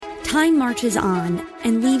Time marches on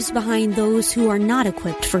and leaves behind those who are not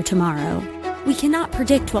equipped for tomorrow. We cannot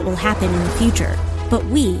predict what will happen in the future, but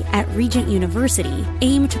we at Regent University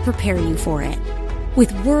aim to prepare you for it.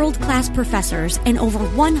 With world-class professors and over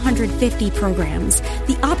 150 programs,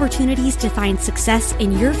 the opportunities to find success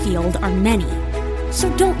in your field are many. So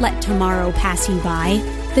don't let tomorrow pass you by.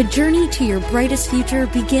 The journey to your brightest future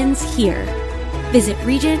begins here. Visit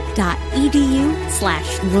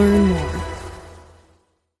regent.edu/learn more.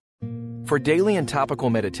 For daily and topical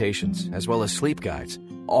meditations, as well as sleep guides,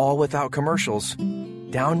 all without commercials,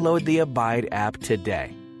 download the Abide app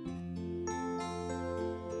today.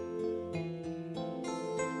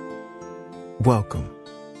 Welcome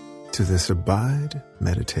to this Abide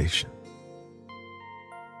meditation.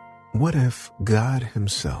 What if God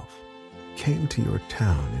Himself came to your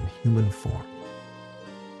town in human form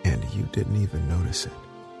and you didn't even notice it?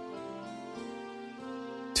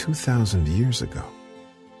 2,000 years ago,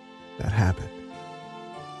 that happened.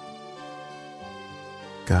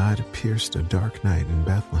 God pierced a dark night in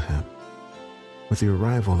Bethlehem with the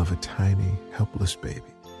arrival of a tiny, helpless baby,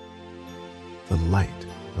 the light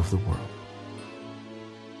of the world.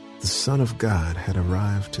 The Son of God had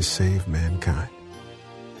arrived to save mankind,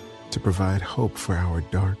 to provide hope for our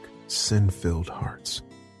dark, sin-filled hearts.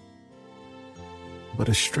 But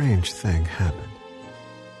a strange thing happened.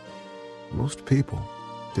 Most people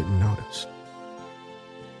didn't notice.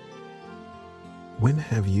 When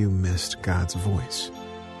have you missed God's voice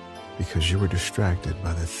because you were distracted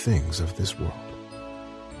by the things of this world?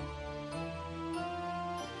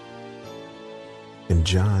 In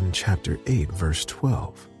John chapter 8, verse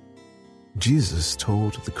 12, Jesus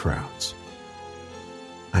told the crowds,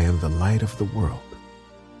 "I am the light of the world.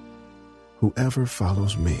 Whoever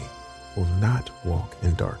follows me will not walk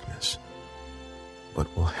in darkness, but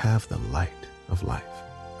will have the light of life."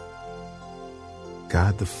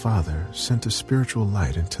 God the Father sent a spiritual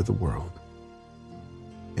light into the world.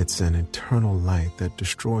 It's an eternal light that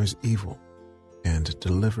destroys evil and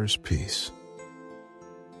delivers peace.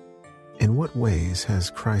 In what ways has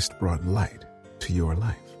Christ brought light to your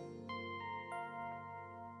life?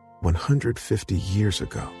 150 years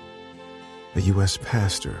ago, a U.S.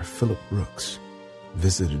 pastor, Philip Brooks,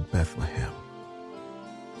 visited Bethlehem.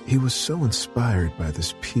 He was so inspired by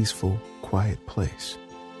this peaceful, quiet place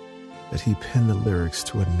that he penned the lyrics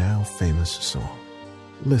to a now famous song.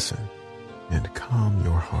 Listen and calm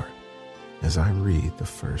your heart as I read the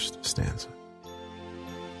first stanza.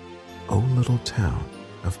 O little town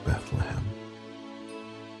of Bethlehem,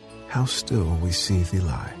 how still we see thee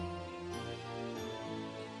lie.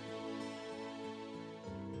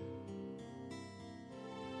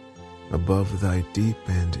 Above thy deep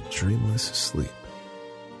and dreamless sleep,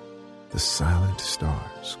 the silent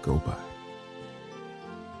stars go by.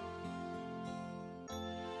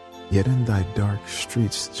 Yet in thy dark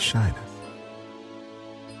streets shineth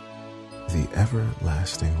the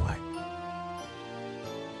everlasting light.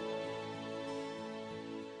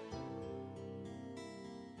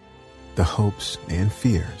 The hopes and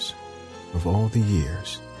fears of all the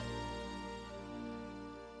years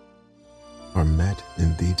are met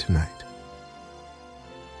in thee tonight.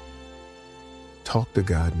 Talk to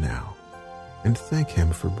God now and thank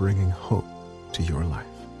Him for bringing hope to your life.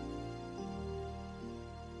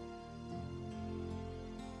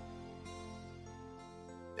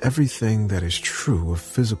 Everything that is true of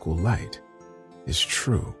physical light is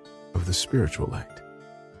true of the spiritual light.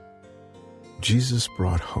 Jesus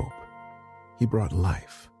brought hope. He brought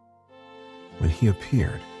life. When He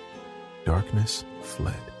appeared, darkness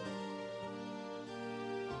fled.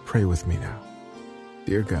 Pray with me now.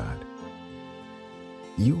 Dear God,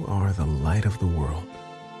 You are the light of the world.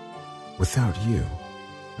 Without You,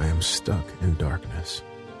 I am stuck in darkness.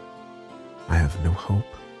 I have no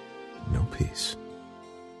hope, no peace.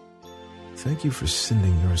 Thank You for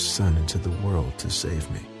sending Your Son into the world to save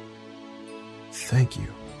me. Thank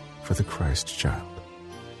You for the Christ child.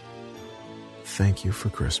 Thank You for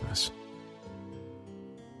Christmas.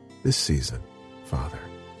 This season, Father,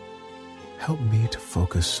 help me to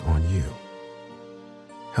focus on You.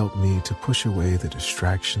 Help me to push away the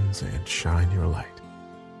distractions and shine Your light.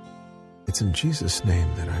 It's in Jesus'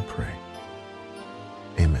 name that I pray.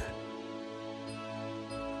 Amen.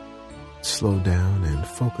 Slow down and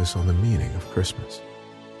focus on the meaning of Christmas.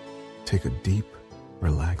 Take a deep,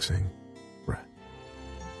 relaxing breath.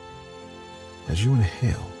 As you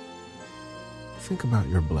inhale, think about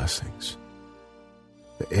your blessings,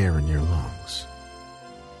 the air in your lungs,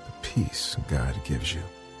 the peace God gives you,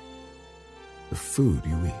 the food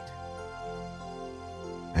you eat.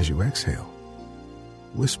 As you exhale,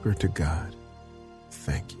 whisper to God,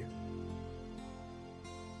 thank You.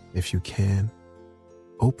 if you can,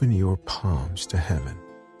 open your palms to heaven,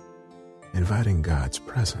 inviting God's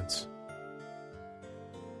presence.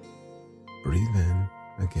 Breathe in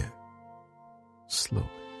again, slowly.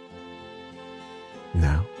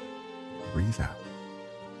 Now, breathe out.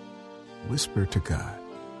 Whisper to God,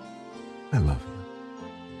 I love you.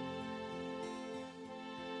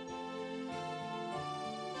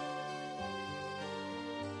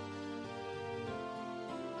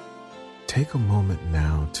 Take a moment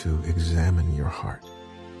now to examine your heart.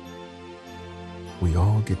 We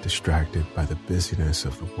all get distracted by the busyness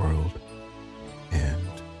of the world and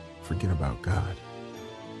forget about God.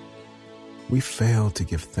 We fail to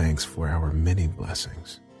give thanks for our many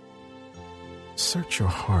blessings. Search your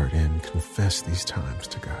heart and confess these times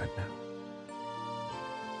to God now.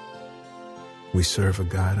 We serve a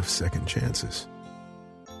God of second chances.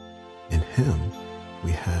 In Him,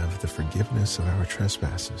 we have the forgiveness of our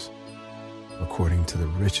trespasses, according to the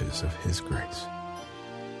riches of His grace.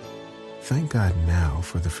 Thank God now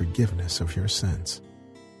for the forgiveness of your sins.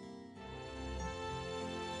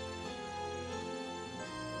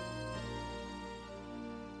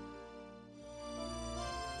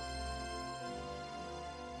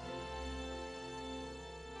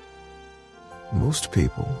 Most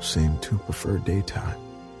people seem to prefer daytime.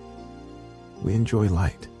 We enjoy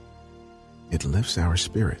light. It lifts our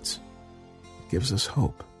spirits. It gives us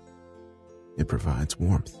hope. It provides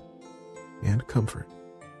warmth and comfort.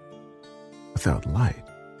 Without light,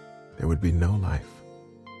 there would be no life.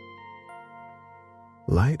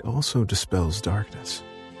 Light also dispels darkness.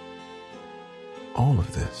 All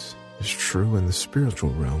of this is true in the spiritual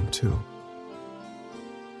realm too.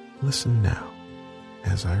 Listen now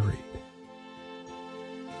as I read.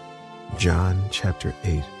 John chapter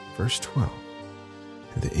 8, verse 12,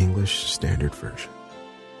 in the English Standard Version.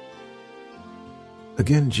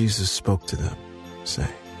 Again Jesus spoke to them, saying,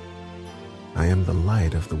 I am the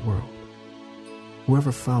light of the world.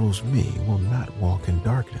 Whoever follows me will not walk in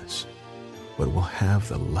darkness, but will have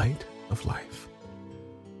the light of life.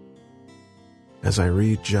 As I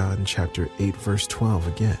read John chapter 8, verse 12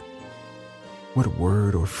 again, what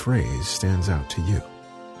word or phrase stands out to you?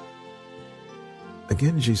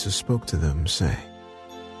 Again Jesus spoke to them, saying,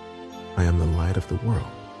 I am the light of the world.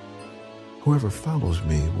 Whoever follows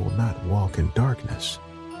me will not walk in darkness,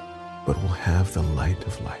 but will have the light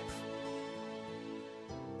of life.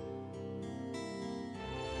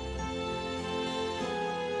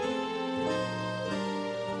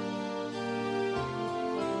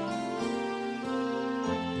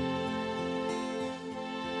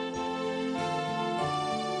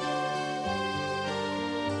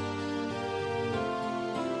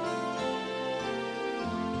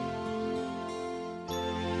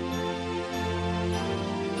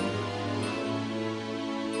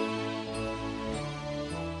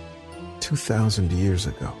 "2,000 years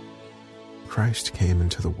ago, Christ came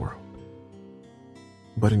into the world.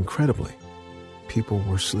 But incredibly, people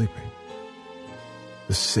were sleeping.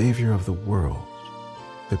 The Savior of the world,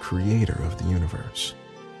 the Creator of the universe,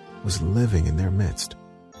 was living in their midst,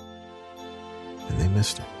 and they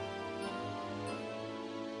missed it.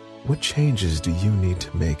 What changes do you need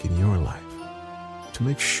to make in your life to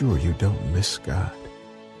make sure you don't miss God,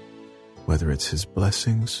 whether it's His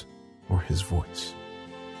blessings or His voice?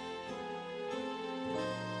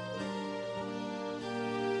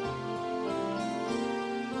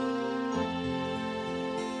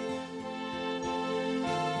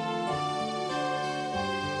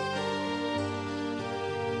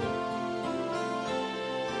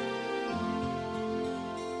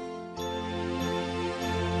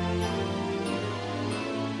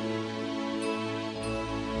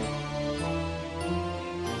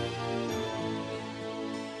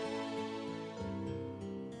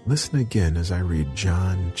 Listen again as I read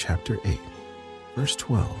John chapter 8, verse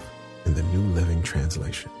 12 in the New Living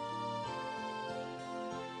Translation.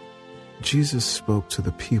 Jesus spoke to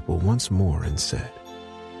the people once more and said,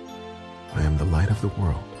 I am the light of the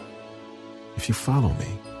world. If you follow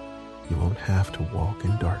me, you won't have to walk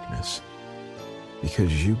in darkness,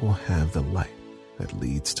 because you will have the light that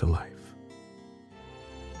leads to life.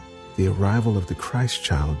 The arrival of the Christ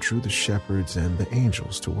child drew the shepherds and the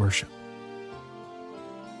angels to worship.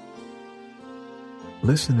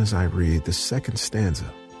 Listen as I read the second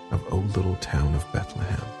stanza of O Little Town of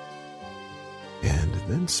Bethlehem, and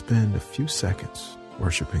then spend a few seconds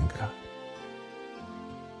worshiping God.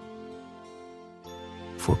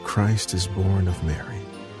 For Christ is born of Mary,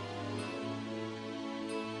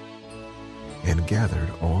 and gathered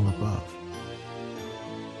all above.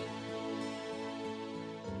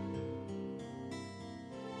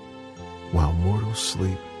 While mortals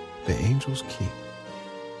sleep, the angels keep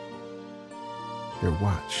their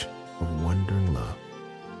watch of wondering love.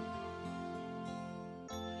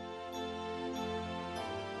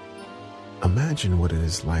 Imagine what it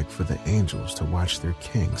is like for the angels to watch their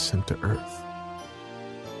king sent to earth.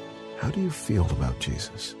 How do you feel about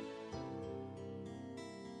Jesus?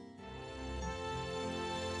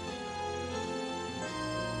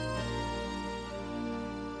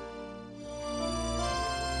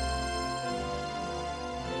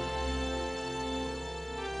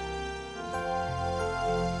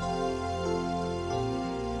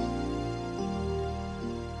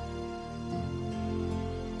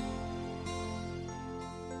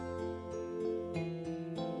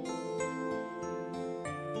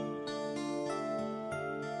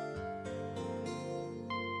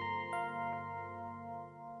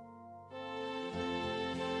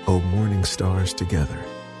 O morning stars together,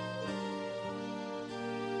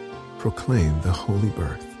 proclaim the holy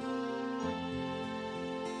birth,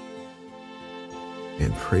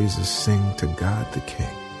 and praises sing to God the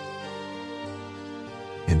King,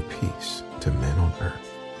 and peace to men on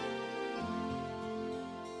earth.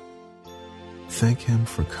 Thank Him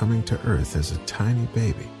for coming to earth as a tiny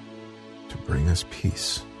baby to bring us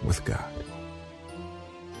peace with God.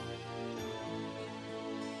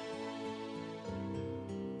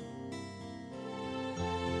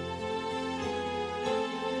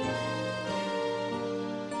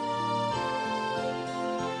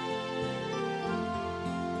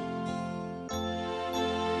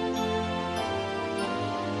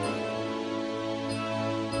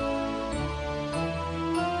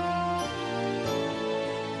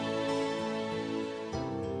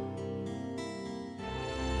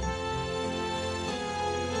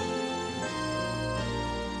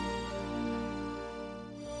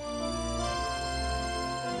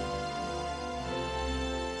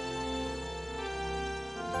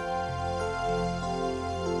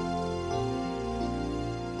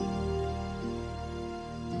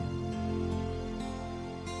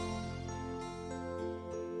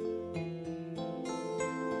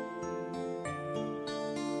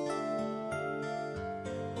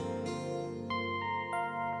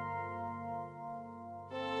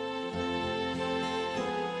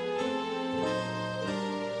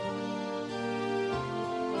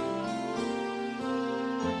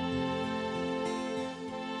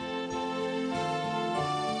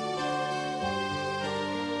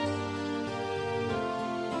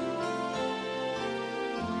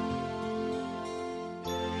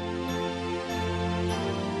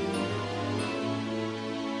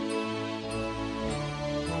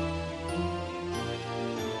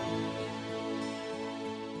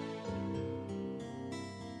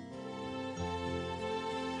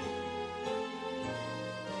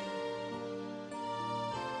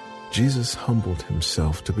 Jesus humbled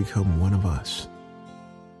Himself to become one of us.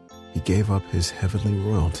 He gave up His heavenly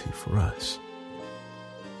royalty for us.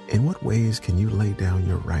 In what ways can you lay down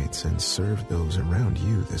your rights and serve those around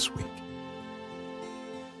you this week?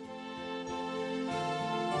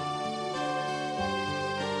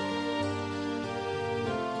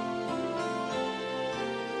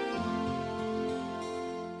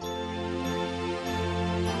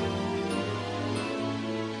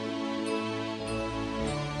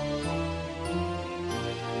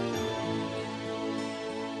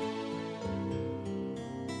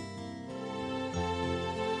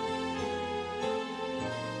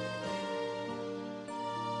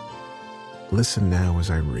 Listen now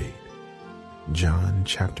as I read John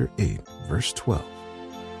chapter 8, verse 12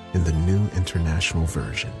 in the New International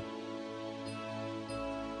Version.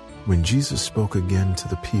 When Jesus spoke again to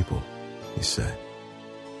the people, He said,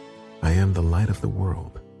 I am the light of the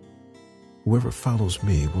world. Whoever follows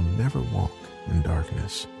me will never walk in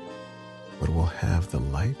darkness, but will have the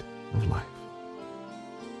light of life.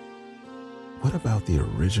 What about the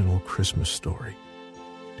original Christmas story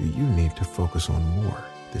do you need to focus on more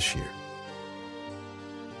this year?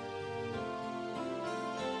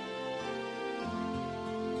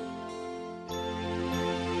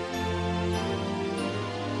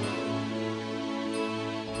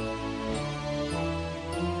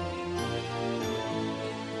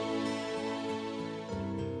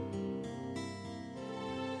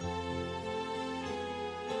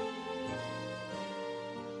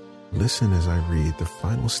 Listen as I read the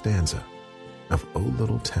final stanza of O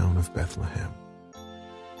Little Town of Bethlehem.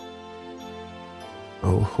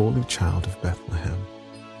 O Holy Child of Bethlehem,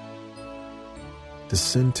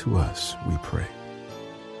 descend to us, we pray.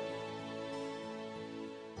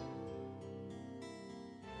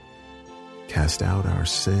 Cast out our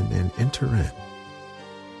sin and enter in.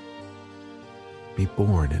 Be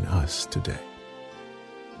born in us today.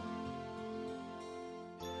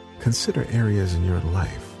 Consider areas in your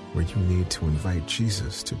life where you need to invite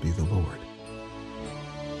Jesus to be the Lord.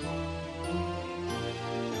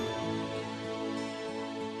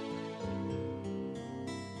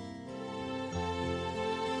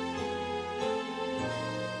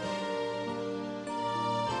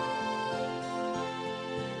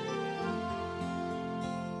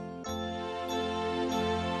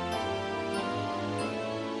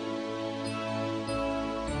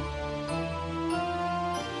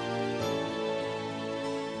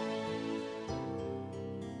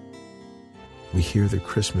 We hear the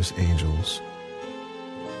Christmas angels,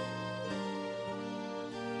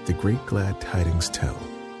 the great glad tidings tell.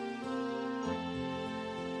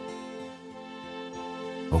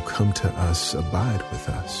 Oh, come to us, abide with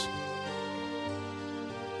us,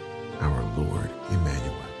 our Lord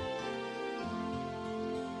Emmanuel.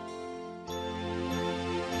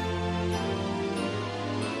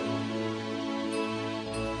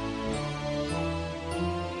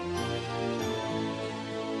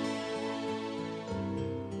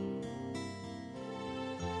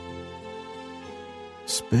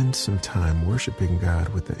 Spend some time worshiping God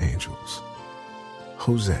with the angels.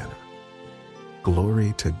 Hosanna.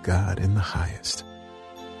 Glory to God in the highest.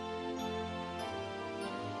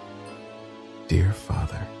 Dear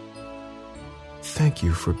Father, thank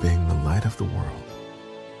you for being the light of the world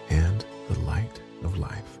and the light of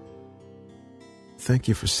life. Thank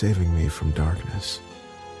you for saving me from darkness.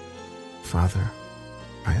 Father,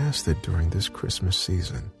 I ask that during this Christmas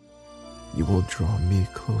season, you will draw me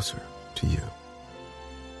closer to you.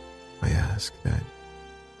 I ask that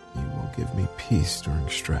you will give me peace during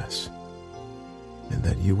stress, and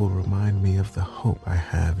that you will remind me of the hope I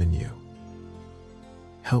have in you.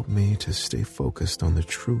 Help me to stay focused on the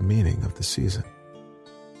true meaning of the season.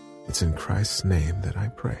 It's in Christ's name that I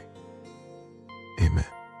pray. Amen.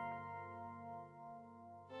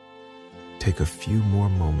 Take a few more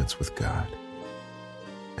moments with God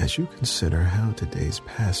as you consider how today's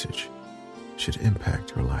passage should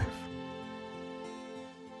impact your life.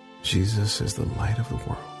 Jesus is the light of the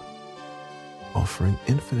world, offering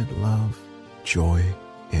infinite love, joy,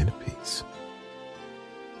 and peace.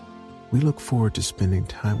 We look forward to spending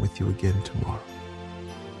time with you again tomorrow.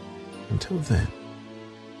 Until then,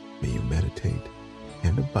 may you meditate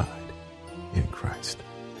and abide in Christ.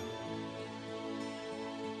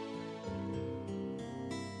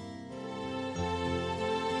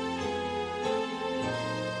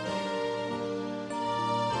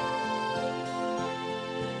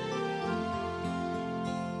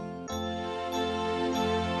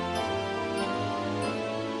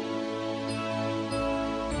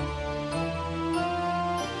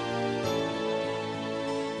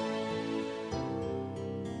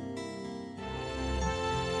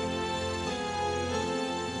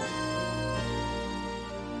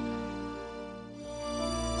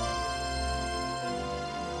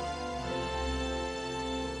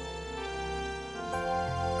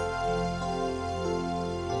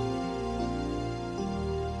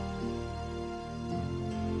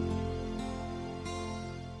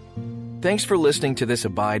 Thanks for listening to this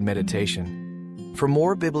Abide meditation. For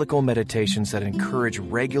more biblical meditations that encourage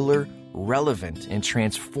regular, relevant, and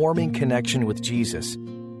transforming connection with Jesus,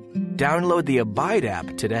 download the Abide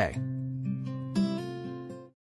app today.